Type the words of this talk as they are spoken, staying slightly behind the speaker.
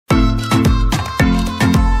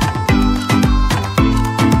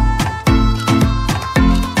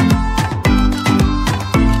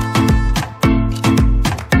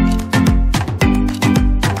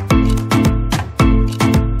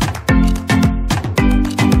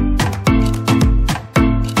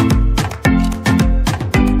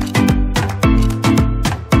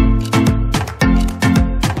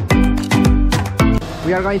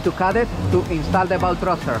are going to cut it to install the bow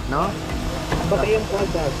thruster, no?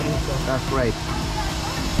 That's great.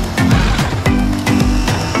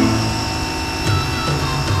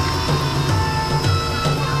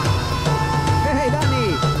 Hey,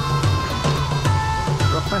 Danny!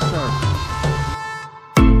 Professor.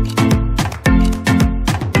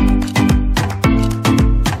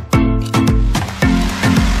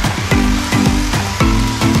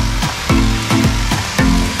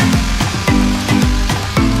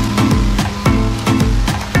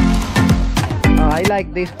 I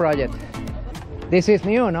like this project. This is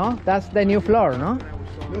new, no? That's the new floor, no?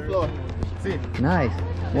 New floor. See. Nice.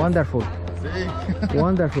 Wonderful. See.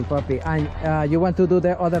 Wonderful, puppy. And you want to do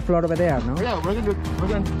the other floor over there, no? Yeah, we're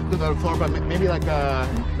gonna do the floor, but maybe like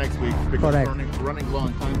next week because correct. We're running low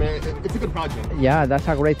on time. But it's a good project. Yeah, that's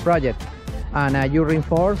a great project. And you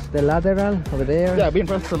reinforce the lateral over there? Yeah, we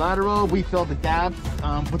reinforced the lateral. We filled the gaps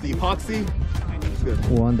with the epoxy. It's good.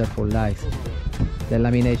 Wonderful, nice. The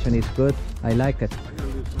lamination is good. I like it.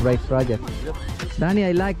 Great project. Danny,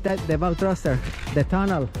 I like that the bow thruster, the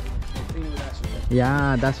tunnel.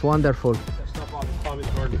 Yeah, that's wonderful.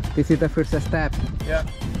 This is the first step. Yeah,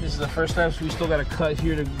 this is the first step. So we still got to cut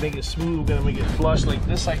here to make it smooth. We're gonna make it flush. Like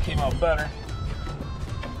this side came out better.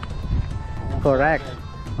 Correct.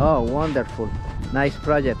 Oh, wonderful. Nice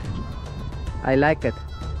project. I like it.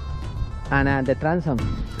 And the transom.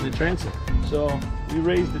 The transom. So we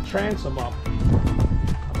raised the transom up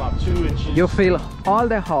about 2 inches. You fill all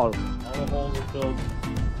the holes. All the holes are filled.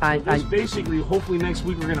 And, So this basically, hopefully next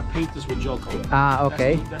week we're gonna paint this with gel coat.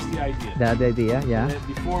 Okay. That's the idea. That's the idea, yeah. And then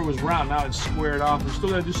before it was round, now it's squared off. We're still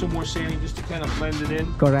gonna do some more sanding just to kind of blend it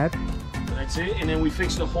in. Correct. That's it. And then we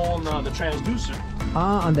fixed the hole in the transducer.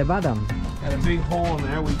 Ah, on the bottom. Got a big hole in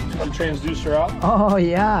there. We took the transducer out. Oh,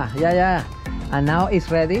 yeah. And now it's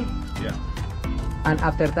ready. Yeah. And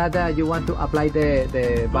after that, you want to apply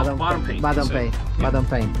the bottom paint. Bottom paint. Yeah. Bottom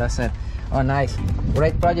paint. That's it. Oh, nice.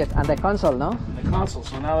 Great project. And the console, no? The console.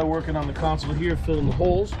 So now they're working on the console here, filling the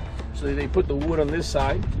holes. So they put the wood on this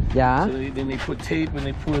side. Yeah. So then they put tape and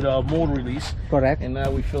they put mold release. Correct. And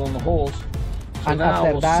now we fill in the holes. So And now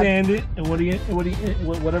after we'll that, sand it and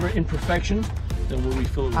whatever imperfections, then we'll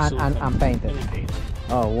refill it with silicone. and paint it. And then paint it.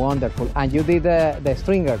 Oh, wonderful. And you did the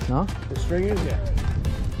stringers, no? The stringers, yeah.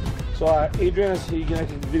 So Adriana, so I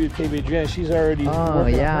can videotape Adriana. She's already. Oh,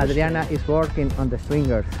 yeah. on her Adriana is working on the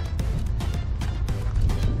stringers.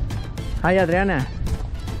 Hi, Adriana.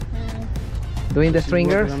 Doing the She's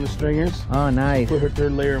stringers? working on the stringers. Oh, nice. Put her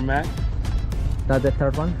third layer of mat. That's the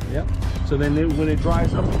third one? Yep. So then when it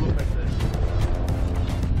dries up, it'll look like this.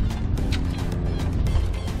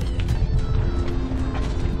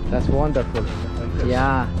 That's wonderful. Like this.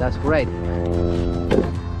 Yeah, that's great.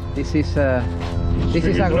 This is a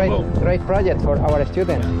great project for our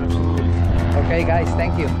students. Yeah, absolutely. Okay, guys,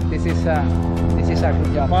 thank you. This is a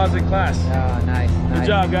good job. Composite class. Nice. Good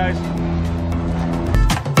job, guys.